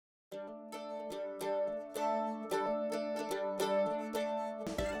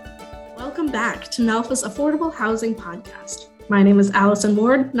Welcome back to NALFA's Affordable Housing Podcast. My name is Allison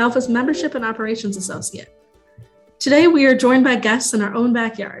Ward, NALFA's Membership and Operations Associate. Today, we are joined by guests in our own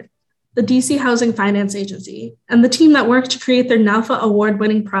backyard, the DC Housing Finance Agency, and the team that worked to create their NALFA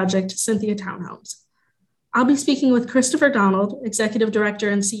award-winning project, Cynthia Townhomes. I'll be speaking with Christopher Donald, Executive Director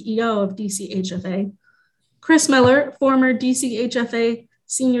and CEO of DCHFA, Chris Miller, former DCHFA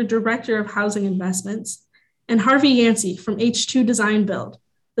Senior Director of Housing Investments, and Harvey Yancey from H2 Design Build,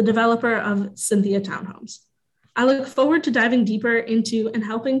 the developer of Cynthia Townhomes. I look forward to diving deeper into and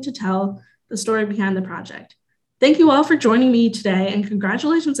helping to tell the story behind the project. Thank you all for joining me today, and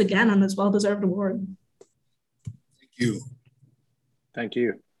congratulations again on this well-deserved award. Thank you. Thank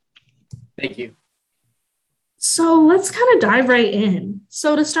you. Thank you. So let's kind of dive right in.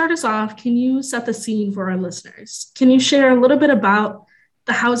 So to start us off, can you set the scene for our listeners? Can you share a little bit about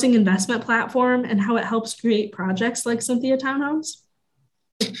the housing investment platform and how it helps create projects like Cynthia Townhomes?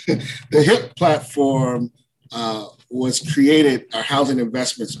 The HIP platform was created, our housing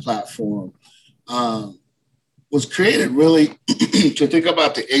investments platform was created really to think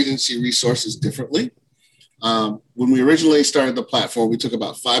about the agency resources differently. When we originally started the platform, we took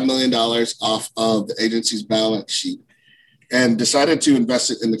about $5 million off of the agency's balance sheet and decided to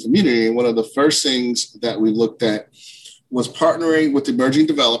invest it in the community. And one of the first things that we looked at was partnering with emerging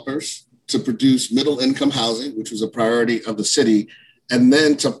developers to produce middle income housing, which was a priority of the city, and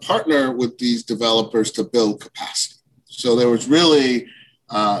then to partner with these developers to build capacity. So there was really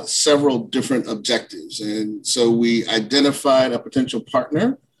several different objectives. And so we identified a potential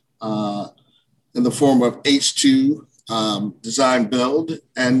partner in the form of H2 Design Build,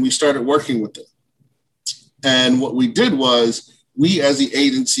 and we started working with them. And what we did was we, as the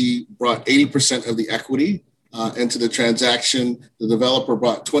agency, brought 80% of the equity into the transaction. The developer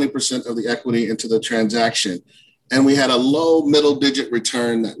brought 20% of the equity into the transaction. And we had a low middle digit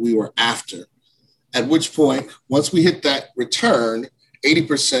return that we were after. At which point, once we hit that return,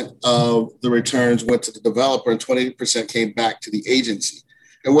 80% of the returns went to the developer and 20% came back to the agency.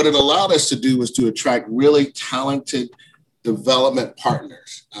 And what it allowed us to do was to attract really talented development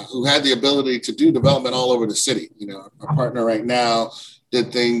partners who had the ability to do development all over the city. You know, our partner right now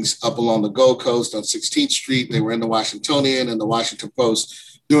did things up along the Gold Coast on 16th Street. They were in the Washingtonian and the Washington Post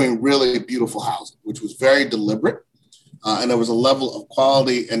doing really beautiful housing, which was very deliberate. And there was a level of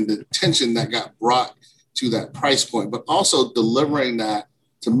quality and the attention that got brought to that price point, but also delivering that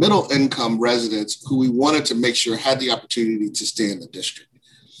to middle income residents who we wanted to make sure had the opportunity to stay in the district.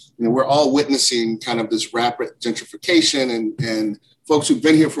 You know, we're all witnessing kind of this rapid gentrification and folks who've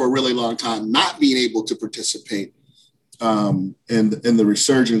been here for a really long time not being able to participate in the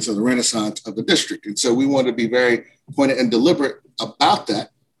resurgence of the renaissance of the district. And so we wanted to be very pointed and deliberate about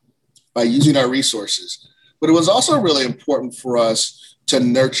that by using our resources. But it was also really important for us to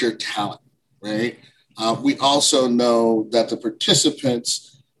nurture talent, right? We also know that the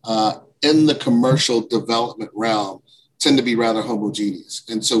participants in the commercial development realm tend to be rather homogeneous.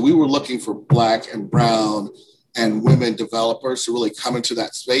 And so we were looking for Black and Brown and women developers to really come into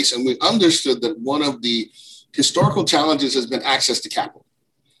that space. And we understood that one of the historical challenges has been access to capital.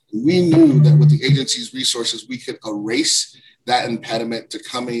 We knew that with the agency's resources, we could erase that impediment to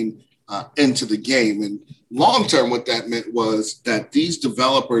coming into the game. And long-term, what that meant was that these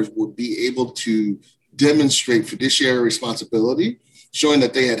developers would be able to demonstrate fiduciary responsibility, showing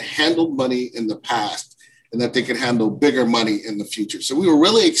that they had handled money in the past and that they could handle bigger money in the future. So we were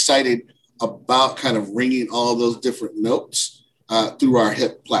really excited about kind of ringing all of those different notes through our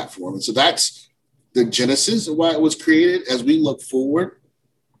HIP platform. And so that's the genesis of why it was created. As we look forward,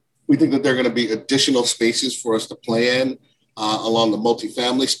 we think that there are going to be additional spaces for us to play in along the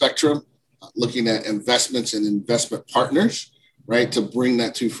multifamily spectrum, looking at investments and investment partners, right, to bring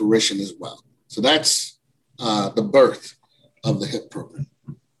that to fruition as well. So that's the birth of the HIP program.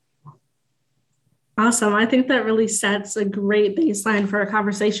 Awesome. I think that really sets a great baseline for our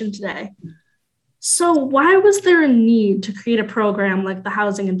conversation today. So why was there a need to create a program like the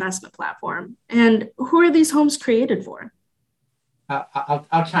Housing Investment Platform? And who are these homes created for?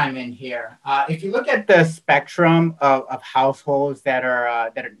 I'll chime in here. If you look at the spectrum of households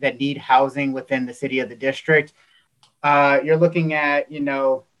that need housing within the city of the district, you're looking at,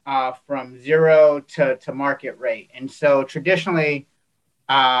 from zero to market rate. And so traditionally,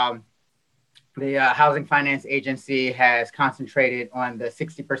 the Housing Finance Agency has concentrated on the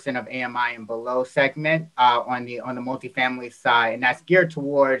 60% of AMI and below segment on the multifamily side, and that's geared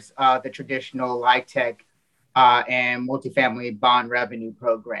towards the traditional LIHTC and multifamily bond revenue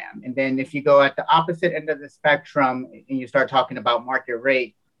program. And then if you go at the opposite end of the spectrum and you start talking about market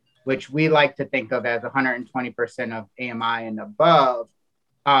rate, which we like to think of as 120% of AMI and above,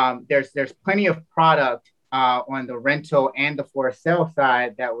 there's plenty of product on the rental and the for sale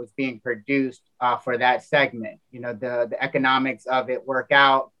side that was being produced for that segment. The economics of it work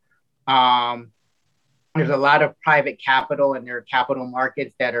out. There's a lot of private capital, and there are capital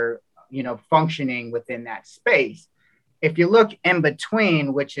markets that are functioning within that space. If you look in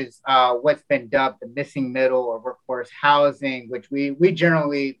between, which is what's been dubbed the missing middle or workforce housing, which we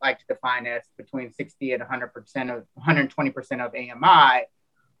generally like to define as between 60 and 120% of AMI,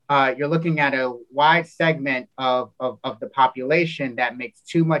 you're looking at a wide segment of the population that makes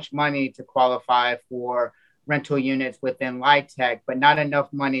too much money to qualify for rental units within LIHTC, but not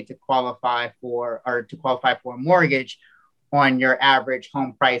enough money to qualify for a mortgage on your average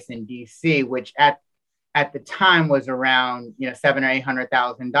home price in DC, which at the time was around $700,000 or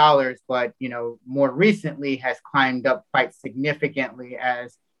 $800,000, but more recently has climbed up quite significantly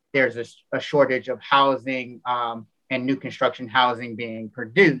as there's a shortage of housing and new construction housing being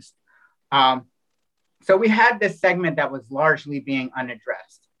produced. So we had this segment that was largely being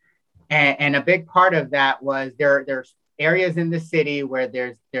unaddressed. And a big part of that was there's areas in the city where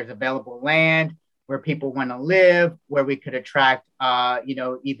there's available land, where people want to live, where we could attract,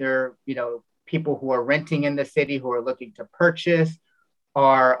 either people who are renting in the city who are looking to purchase,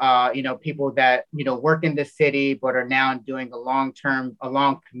 or people that work in the city but are now doing a long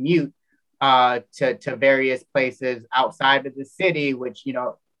commute to various places outside of the city, which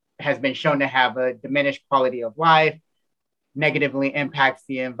has been shown to have a diminished quality of life, negatively impacts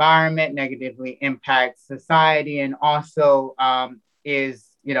the environment, negatively impacts society, and also is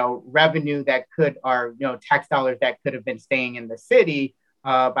revenue that could, or tax dollars that could have been staying in the city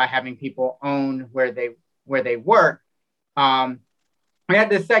by having people own where they work. We had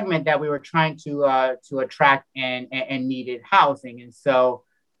this segment that we were trying to attract and needed housing, and so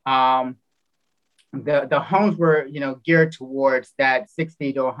the homes were geared towards that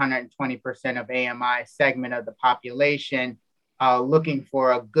 60 to 120% of AMI segment of the population, looking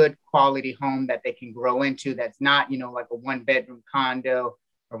for a good quality home that they can grow into. That's not like a one bedroom condo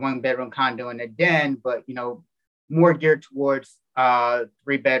and a den, but more geared towards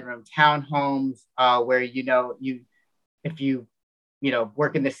 3-bedroom townhomes, where if you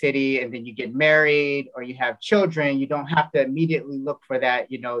work in the city and then you get married or you have children, you don't have to immediately look for that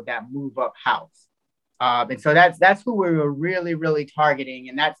that move up house. And so that's who we were really, really targeting.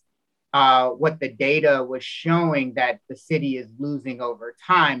 And that's what the data was showing that the city is losing over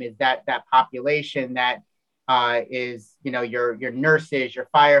time, is that population that is, your nurses, your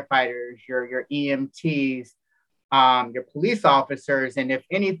firefighters, your EMTs, your police officers. And if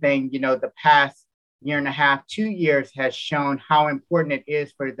anything, the past year and a half, 2 years has shown how important it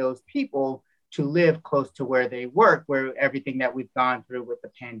is for those people to live close to where they work, where everything that we've gone through with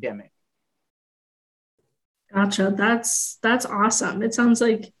the pandemic. Gotcha. That's awesome. It sounds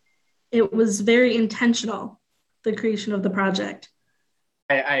like it was very intentional, the creation of the project.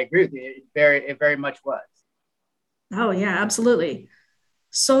 I agree with you. It very much was. Oh yeah, absolutely.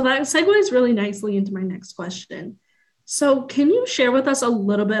 So that segues really nicely into my next question. So can you share with us a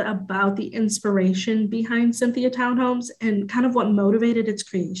little bit about the inspiration behind Cynthia Townhomes and kind of what motivated its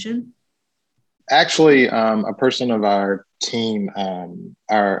creation? Actually, a person of our team,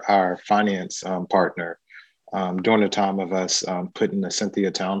 our finance partner, during the time of us putting the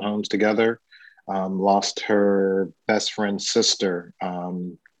Cynthia Townhomes together, lost her best friend's sister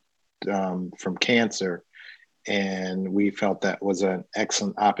from cancer. And we felt that was an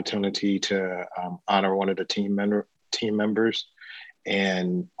excellent opportunity to honor one of the team members.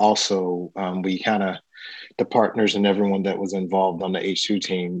 And also the partners and everyone that was involved on the H2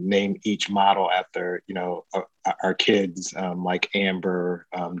 team named each model after, our kids, like Amber,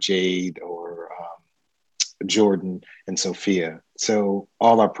 Jade, or Jordan and Sophia. So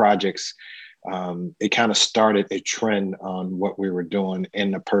all our projects, it kind of started a trend on what we were doing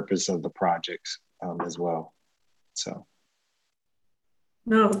and the purpose of the projects as well. So.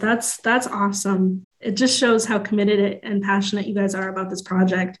 No, that's awesome. It just shows how committed and passionate you guys are about this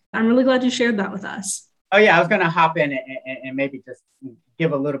project. I'm really glad you shared that with us. Oh yeah, I was going to hop in and maybe just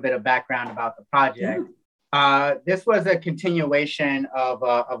give a little bit of background about the project. Yeah. This was a continuation of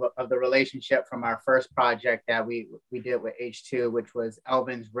the relationship from our first project that we did with H2, which was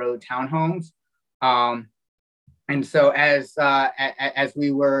Elvins Road Townhomes. And so as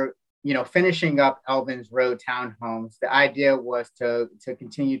we were finishing up Elvins Road Townhomes, the idea was to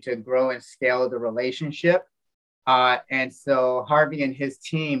continue to grow and scale the relationship. And so Harvey and his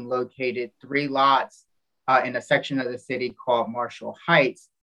team located 3 lots in a section of the city called Marshall Heights,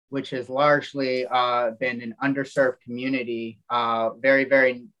 which has largely been an underserved community, very,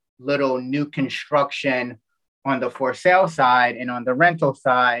 very little new construction on the for sale side and on the rental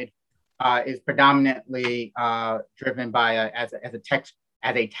side is predominantly driven by as a tax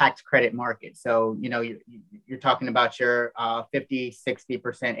credit market. So, you're talking about your 50,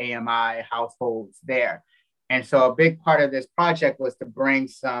 60% AMI households there. And so a big part of this project was to bring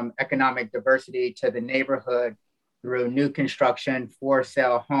some economic diversity to the neighborhood through new construction for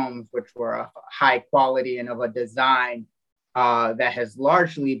sale homes, which were of high quality and of a design that has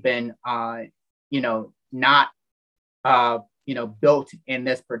largely been, not built in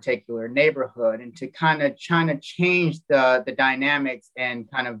this particular neighborhood, and to kind of trying to change the dynamics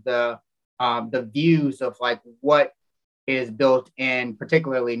and kind of the views of like what is built in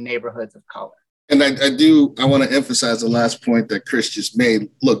particularly neighborhoods of color. And I want to emphasize the last point that Chris just made.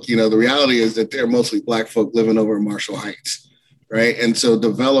 Look, the reality is that they're mostly Black folk living over in Marshall Heights, right? And so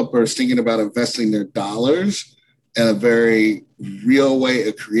developers thinking about investing their dollars in a very real way,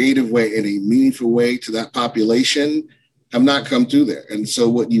 a creative way, in a meaningful way to that population have not come through there. And so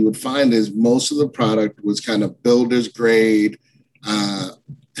what you would find is most of the product was kind of builder's grade,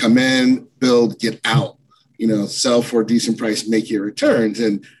 come in, build, get out, sell for a decent price, make your returns.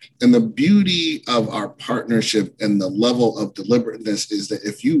 And the beauty of our partnership and the level of deliberateness is that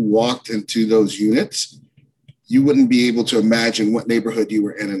if you walked into those units, you wouldn't be able to imagine what neighborhood you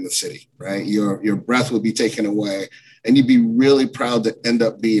were in the city, right? Your breath would be taken away, and you'd be really proud to end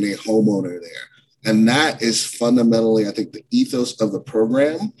up being a homeowner there. And that is fundamentally, I think, the ethos of the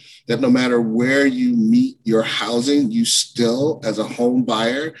program, that no matter where you meet your housing, you still, as a home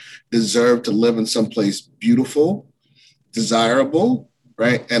buyer, deserve to live in someplace beautiful, desirable,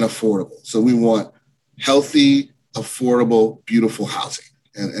 right, and affordable. So we want healthy, affordable, beautiful housing.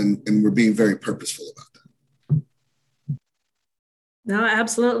 And we're being very purposeful about that. No,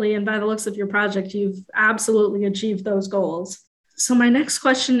 absolutely. And by the looks of your project, you've absolutely achieved those goals. So my next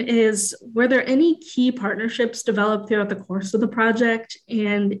question is, were there any key partnerships developed throughout the course of the project?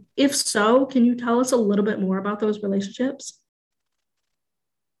 And if so, can you tell us a little bit more about those relationships?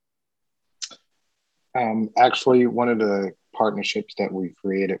 Actually, one of the partnerships that we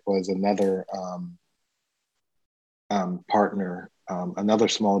created was another partner, another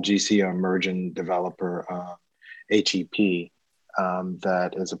small GC emerging developer, HEP,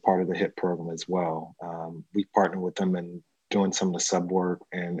 that is a part of the HIP program as well. We partnered with them in doing some of the sub work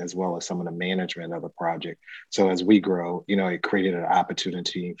and as well as some of the management of the project. So as we grow, it created an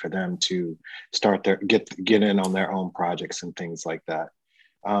opportunity for them to start get in on their own projects and things like that.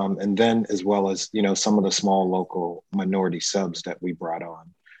 And then as well as, some of the small local minority subs that we brought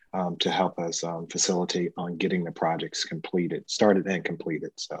on to help us facilitate on getting the projects started and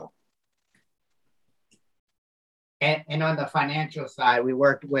completed. So. And on the financial side, we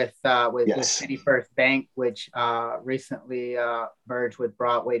worked with City First Bank, which recently merged with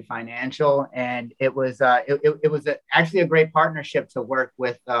Broadway Financial, and it was actually a great partnership to work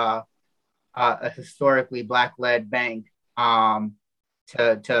with a historically Black-led bank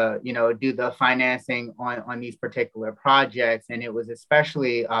to do the financing on these particular projects, and it was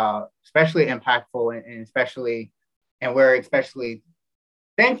especially impactful and we're especially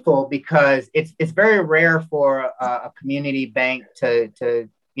thankful because it's very rare for a community bank to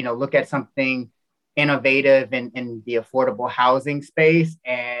look at something innovative in the affordable housing space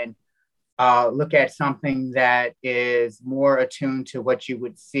and look at something that is more attuned to what you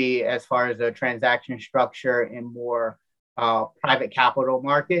would see as far as a transaction structure in more private capital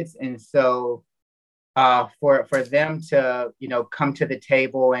markets. And so for them to come to the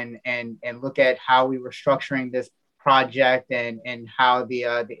table and look at how we were structuring this project and how the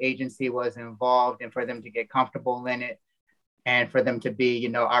agency was involved, and for them to get comfortable in it, and for them to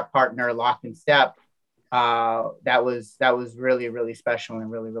be our partner lock and step, that was really, really special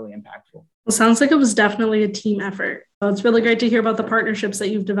and really, really impactful. Well, sounds like it was definitely a team effort. So it's really great to hear about the partnerships that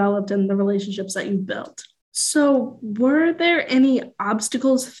you've developed and the relationships that you've built. So were there any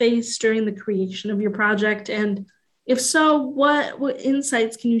obstacles faced during the creation of your project? And if so, what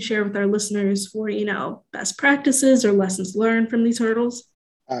insights can you share with our listeners for, best practices or lessons learned from these hurdles?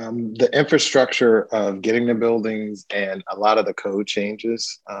 The infrastructure of getting the buildings and a lot of the code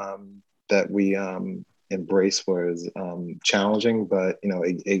changes that we embraced was challenging, but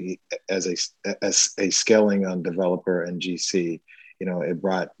as a scaling on developer and GC, it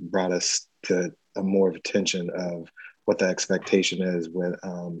brought us to a more of attention of what the expectation is with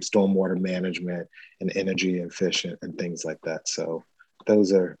stormwater management and energy efficient and things like that. So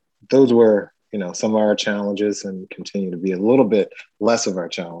those were some of our challenges, and continue to be a little bit less of our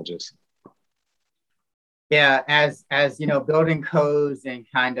challenges. Yeah, as building codes and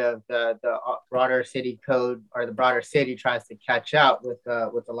kind of the broader city code, or the broader city tries to catch up with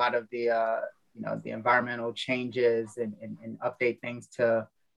a lot of the the environmental changes and update things to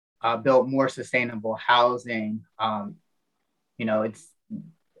build more sustainable housing. It's,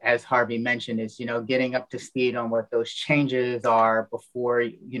 as Harvey mentioned, is, getting up to speed on what those changes are before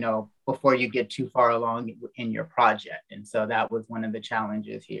you get too far along in your project. And so that was one of the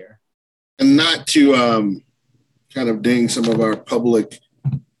challenges here. And not to kind of ding some of our public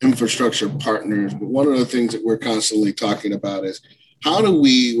infrastructure partners, but one of the things that we're constantly talking about is how do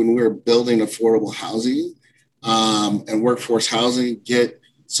we, when we're building affordable housing and workforce housing, get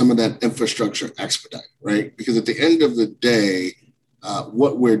some of that infrastructure expedited, right? Because at the end of the day,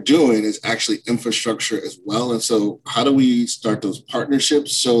 what we're doing is actually infrastructure as well. And so how do we start those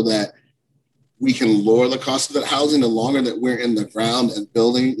partnerships so that we can lower the cost of that housing the longer that we're in the ground and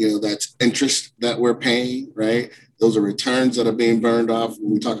building? That's interest that we're paying, right? Those are returns that are being burned off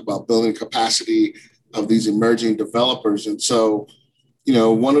when we talk about building capacity of these emerging developers. And so,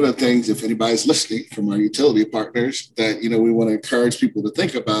 one of the things, if anybody's listening from our utility partners, that, we want to encourage people to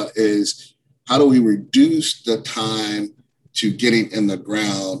think about is how do we reduce the time to getting in the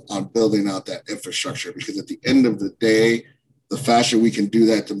ground on building out that infrastructure? Because at the end of the day, the faster we can do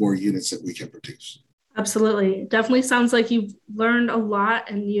that, the more units that we can produce. Absolutely. Definitely sounds like you've learned a lot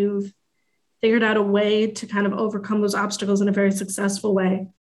and you've figured out a way to kind of overcome those obstacles in a very successful way.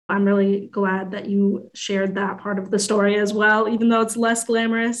 I'm really glad that you shared that part of the story as well, even though it's less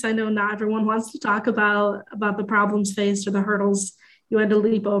glamorous. I know not everyone wants to talk about the problems faced or the hurdles you had to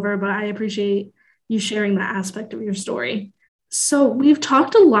leap over, but I appreciate you sharing that aspect of your story. So we've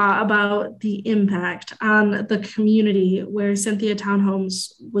talked a lot about the impact on the community where Cynthia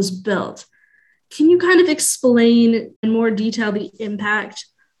Townhomes was built. Can you kind of explain in more detail the impact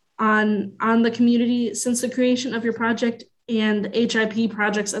on the community since the creation of your project and HIP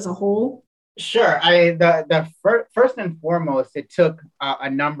projects as a whole? Sure. First and foremost, it took a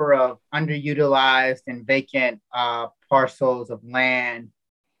number of underutilized and vacant parcels of land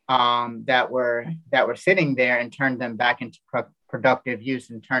that were sitting there and turned them back into productive use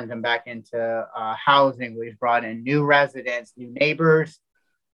and turned them back into housing. We've brought in new residents, new neighbors,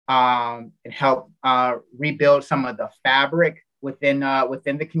 and helped rebuild some of the fabric within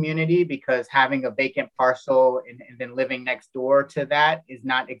the community, because having a vacant parcel and then living next door to that is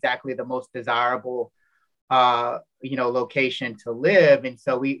not exactly the most desirable location to live. And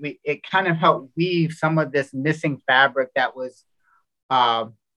so it kind of helped weave some of this missing fabric that was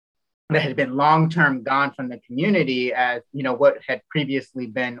that had been long-term gone from the community, as what had previously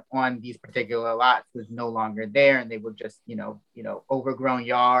been on these particular lots was no longer there, and they were just overgrown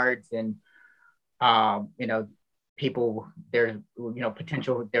yards, and people, there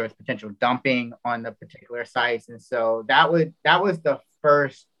was potential dumping on the particular sites. And so that was the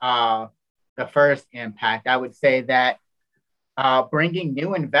first impact. I would say that bringing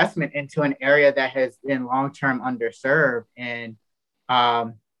new investment into an area that has been long-term underserved, and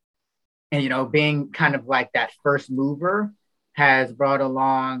being kind of like that first mover has brought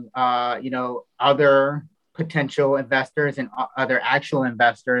along other potential investors and other actual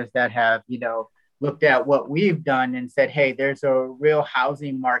investors that have looked at what we've done and said, hey, there's a real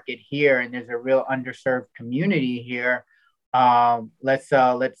housing market here and there's a real underserved community here. Let's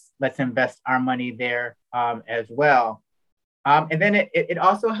invest our money there as well. And then it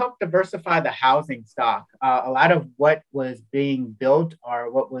also helped diversify the housing stock. A lot of what was being built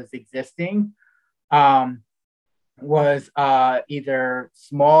or what was existing was either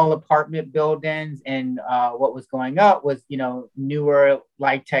small apartment buildings, and what was going up was newer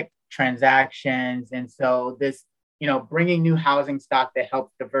light tech transactions. And so this, bringing new housing stock that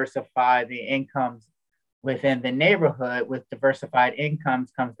helps diversify the incomes within the neighborhood. With diversified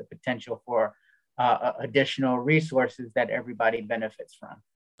incomes comes the potential for additional resources that everybody benefits from.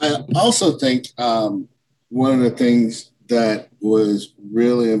 I also think one of the things that was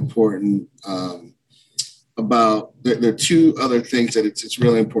really important about, there are two other things that it's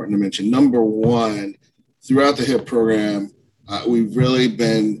really important to mention. Number one, throughout the HIP program, we've really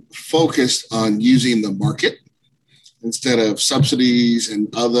been focused on using the market instead of subsidies and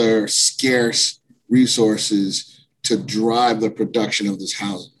other scarce resources to drive the production of this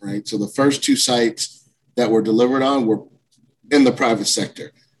housing, right? So the first two sites that were delivered on were in the private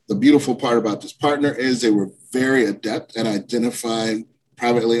sector. The beautiful part about this partner is they were very adept at identifying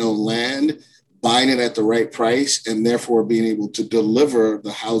privately owned land, buying it at the right price, and therefore being able to deliver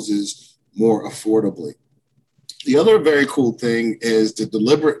the houses more affordably. The other very cool thing is the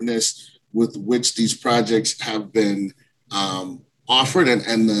deliberateness with which these projects have been offered,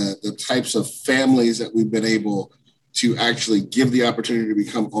 and the types of families that we've been able to actually give the opportunity to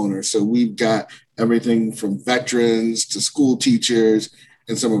become owners. So we've got everything from veterans to school teachers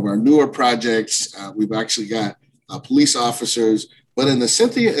in some of our newer projects. We've actually got police officers. But in the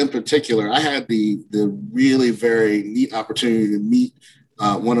Cynthia in particular, I had the really very neat opportunity to meet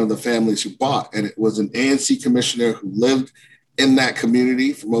one of the families who bought, and it was an ANC commissioner who lived in that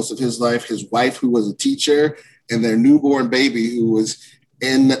community for most of his life, his wife who was a teacher, and their newborn baby who was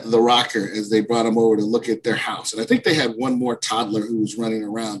in the rocker as they brought him over to look at their house. And I think they had one more toddler who was running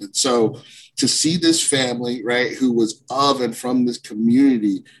around. And so to see this family, right, who was of and from this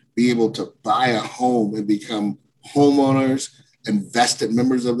community, be able to buy a home and become homeowners, invested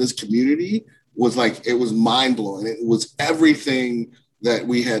members of this community was like, it was mind blowing. It was everything that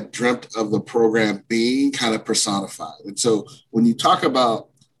we had dreamt of the program being kind of personified. And so when you talk about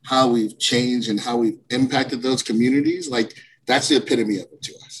how we've changed and how we've impacted those communities, like that's the epitome of it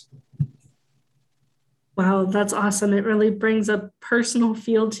to us. Wow, that's awesome. It really brings a personal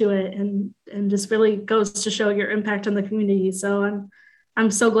feel to it and just really goes to show your impact on the community. So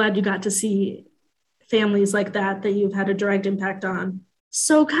I'm so glad you got to see families like that you've had a direct impact on.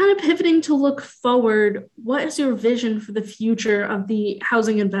 So kind of pivoting to look forward, what is your vision for the future of the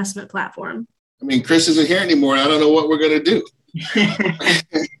housing investment platform? I mean, Chris isn't here anymore. I don't know what we're going to do.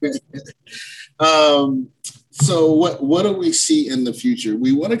 So what do we see in the future?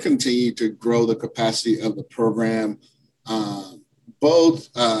 We want to continue to grow the capacity of the program. Both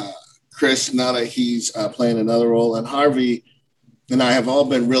Chris, now that he's playing another role, and Harvey and I have all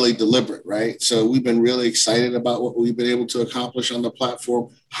been really deliberate, right? So we've been really excited about what we've been able to accomplish on the platform.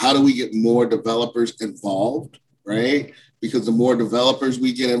 How do we get more developers involved, right? Because the more developers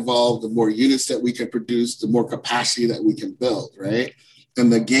we get involved, the more units that we can produce, the more capacity that we can build, right?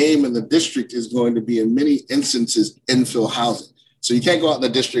 And the game in the district is going to be, in many instances, infill housing. So you can't go out in the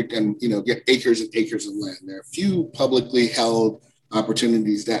district and get acres and acres of land. There are a few publicly held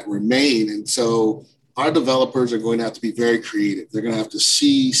opportunities that remain. And so our developers are going to have to be very creative. They're going to have to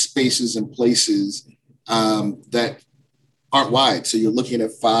see spaces and places that aren't wide. So you're looking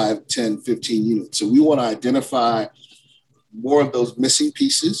at 5, 10, 15 units. So we want to identify more of those missing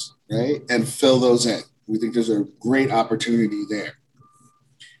pieces, right, and fill those in. We think there's a great opportunity there.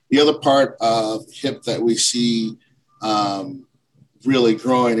 The other part of HIP that we see really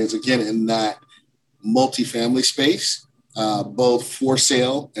growing is, again, in that multifamily space, both for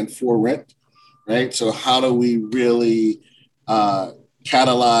sale and for rent. Right. So how do we really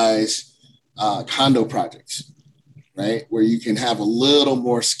catalyze condo projects, right, where you can have a little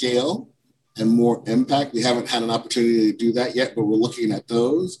more scale and more impact? We haven't had an opportunity to do that yet, but we're looking at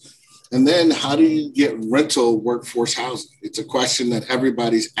those. And then how do you get rental workforce housing? It's a question that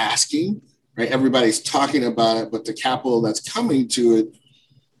everybody's asking, right? Everybody's talking about it, but the capital that's coming to it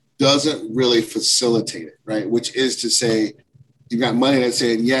doesn't really facilitate it, right? Which is to say, you've got money that's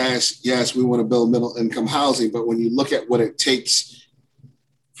saying, yes, we want to build middle income housing. But when you look at what it takes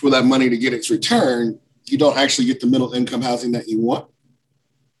for that money to get its return, you don't actually get the middle income housing that you want.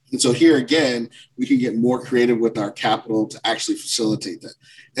 And so here again, we can get more creative with our capital to actually facilitate that.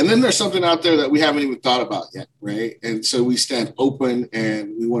 And then there's something out there that we haven't even thought about yet, right? And so we stand open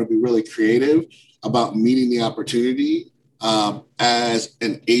and we want to be really creative about meeting the opportunity as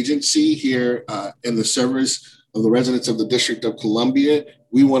an agency here in the service of the residents of the District of Columbia.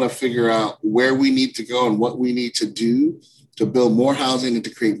 We want to figure out where we need to go and what we need to do to build more housing and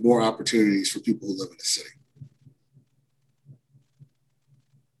to create more opportunities for people who live in the city.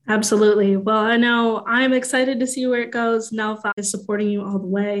 Absolutely. Well, I know I'm excited to see where it goes. Nalfa is supporting you all the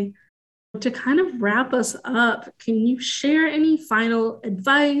way. To kind of wrap us up, can you share any final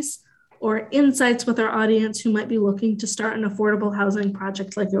advice or insights with our audience who might be looking to start an affordable housing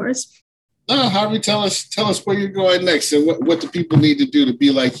project like yours? Harvey, tell us where you're going next and what do people need to do to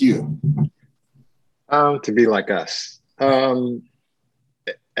be like you? To be like us.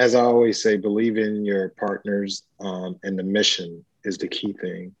 As I always say, believe in your partners, and the mission is the key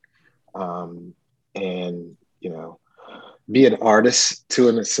thing. And, be an artist to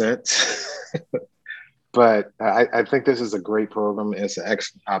an sense. But I think this is a great program. It's an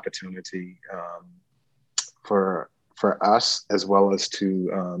excellent opportunity for us, as well as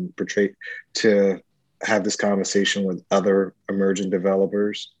to have this conversation with other emerging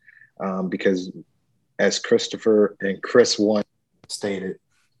developers, because as Christopher and Chris one stated,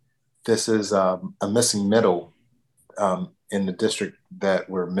 this is a missing middle in the district that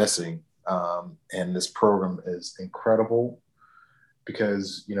we're missing. And this program is incredible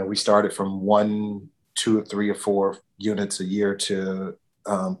because, we started from 1, 2, or 3 or 4 units a year to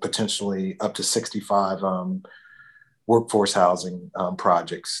potentially up to 65 workforce housing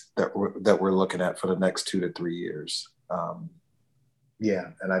projects that we're looking at for the next 2 to 3 years. And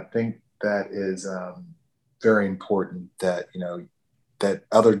I think that is very important that, that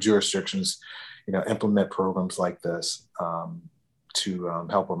other jurisdictions, implement programs like this to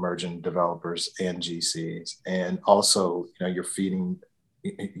help emerging developers and GCs, and also, you're feeding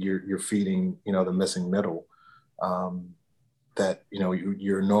the missing middle that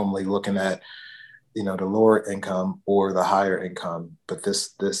you're normally looking at, the lower income or the higher income, but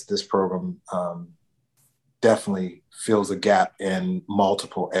this program definitely fills a gap in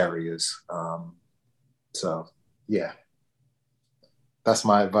multiple areas. So yeah, that's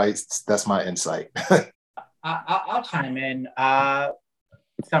my advice. That's my insight. I'll chime in.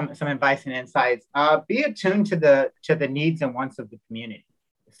 Some advice and insights. Be attuned to the needs and wants of the community.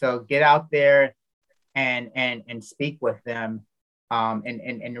 So get out there and speak with them,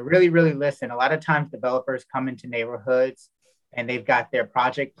 and really, really listen. A lot of times developers come into neighborhoods and they've got their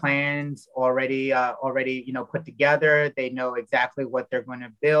project plans already put together. They know exactly what they're going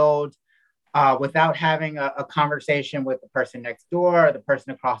to build, without having a conversation with the person next door or the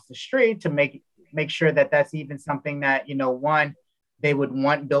person across the street to make sure that that's even something that, one, they would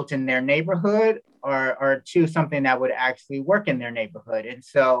want built in their neighborhood, or two, something that would actually work in their neighborhood. And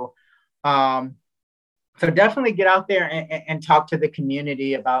so, so definitely get out there and talk to the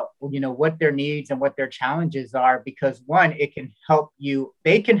community about, what their needs and what their challenges are, because one, they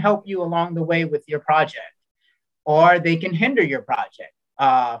can help you along the way with your project, or they can hinder your project.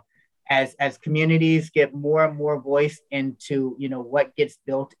 As communities get more and more voiced into, what gets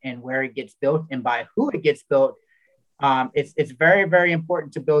built and where it gets built and by who it gets built, it's very, very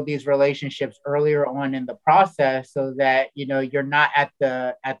important to build these relationships earlier on in the process, so that you're not at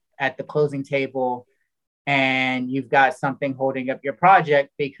the closing table and you've got something holding up your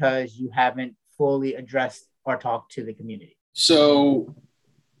project because you haven't fully addressed or talked to the community. So,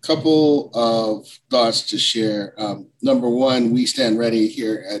 couple of thoughts to share. Number one, we stand ready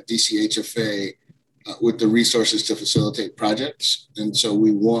here at DCHFA with the resources to facilitate projects. And so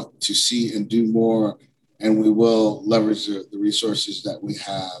we want to see and do more, and we will leverage the resources that we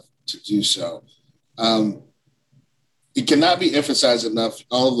have to do so. It cannot be emphasized enough,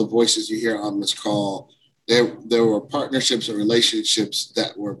 all of the voices you hear on this call, there were partnerships and relationships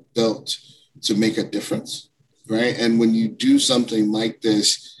that were built to make a difference, right? And when you do something like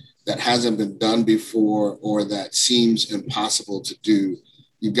this that hasn't been done before, or that seems impossible to do,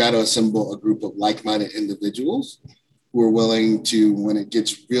 you've got to assemble a group of like-minded individuals who are willing to, when it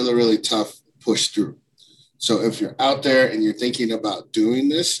gets really, really tough, push through. So if you're out there and you're thinking about doing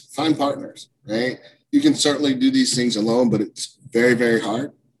this, find partners, right? You can certainly do these things alone, but it's very, very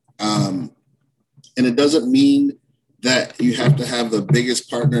hard. And it doesn't mean that you have to have the biggest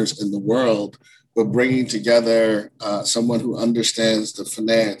partners in the world, but bringing together someone who understands the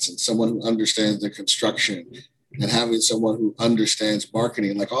finance and someone who understands the construction, and having someone who understands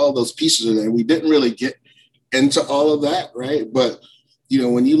marketing, like all those pieces are there. We didn't really get into all of that, right? But,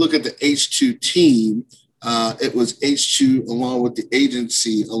 when you look at the H2 team, it was H2 along with the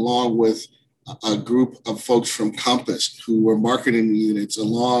agency, along with a group of folks from Compass who were marketing units,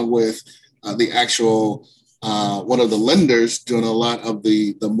 along with the actual one of the lenders doing a lot of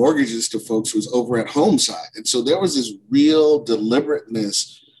the mortgages to folks who was over at Homeside. And so there was this real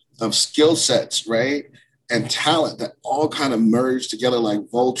deliberateness of skill sets, right? And talent that all kind of merged together like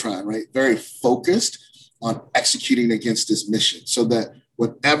Voltron, right? Very focused on executing against this mission, so that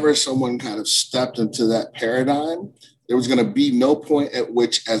whenever someone kind of stepped into that paradigm, there was going to be no point at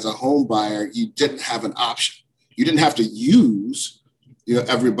which, as a home buyer, you didn't have an option. You didn't have to use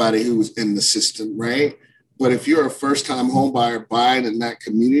everybody who was in the system, right? But if you're a first-time home buyer buying in that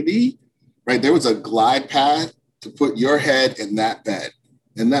community, right, there was a glide path to put your head in that bed.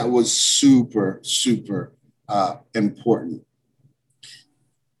 And that was super, super important.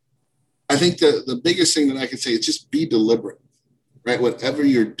 I think the biggest thing that I can say is just be deliberate, right? Whatever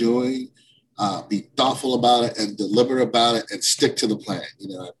you're doing, be thoughtful about it and deliberate about it, and stick to the plan.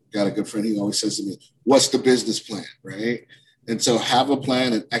 I've got a good friend who always says to me, what's the business plan, right? And so have a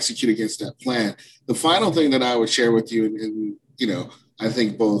plan and execute against that plan. The final thing that I would share with you, and I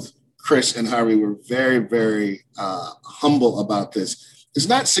think both Chris and Harvey were very, very humble about this. It's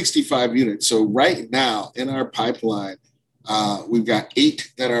not 65 units. So right now in our pipeline, we've got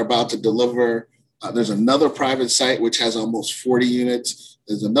 8 that are about to deliver. There's another private site which has almost 40 units.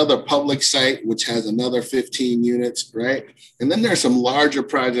 There's another public site which has another 15 units, right? And then there's some larger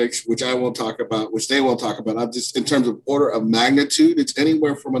projects which I won't talk about, which they won't talk about. I'll just, in terms of order of magnitude, it's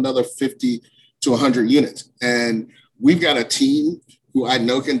anywhere from another 50 to 100 units. And we've got a team who I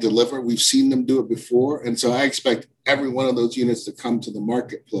know can deliver. We've seen them do it before. And so I expect every one of those units to come to the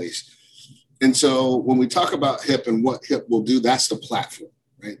marketplace. And so when we talk about HIP and what HIP will do, that's the platform,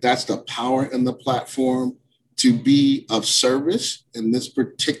 right? That's the power in the platform to be of service in this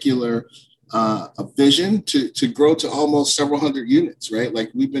particular vision to grow to almost several hundred units, right?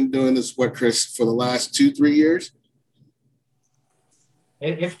 Like we've been doing this, what, Chris, for the last 2-3 years?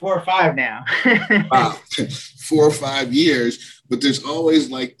 It's 4 or 5 now. Wow, 4 or 5 years, but there's always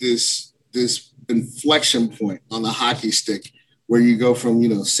like this inflection point on the hockey stick where you go from,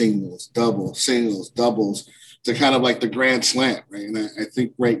 singles, doubles, to kind of like the grand slam, right? And I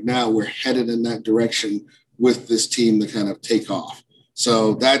think right now we're headed in that direction with this team to kind of take off.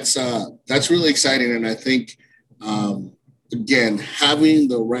 So that's really exciting. And I think, again, having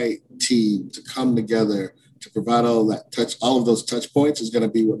the right team to come together to provide all of those touch points is going to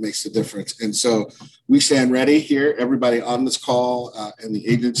be what makes the difference. And so we stand ready here, everybody on this call and the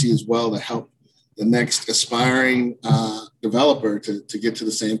agency as well, to help the next aspiring developer to get to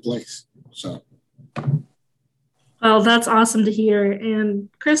the same place. So. Well, that's awesome to hear. And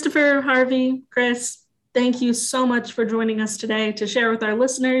Christopher, Harvey, Chris, thank you so much for joining us today to share with our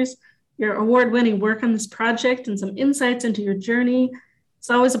listeners your award-winning work on this project and some insights into your journey.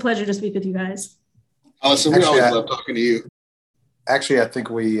 It's always a pleasure to speak with you guys. Allison, we always love talking to you. Actually, I think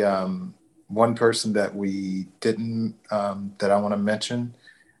we one person that we didn't that I want to mention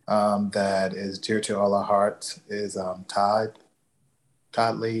that is dear to all our hearts is Todd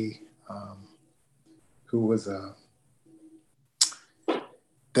Lee, who was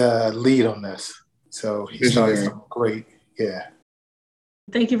the lead on this. So he's done great. Yeah.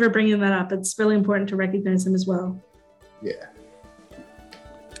 Thank you for bringing that up. It's really important to recognize him as well. Yeah.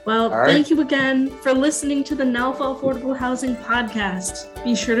 Well, Thank you again for listening to the NALFA Affordable Housing Podcast.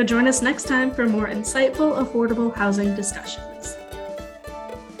 Be sure to join us next time for more insightful affordable housing discussions.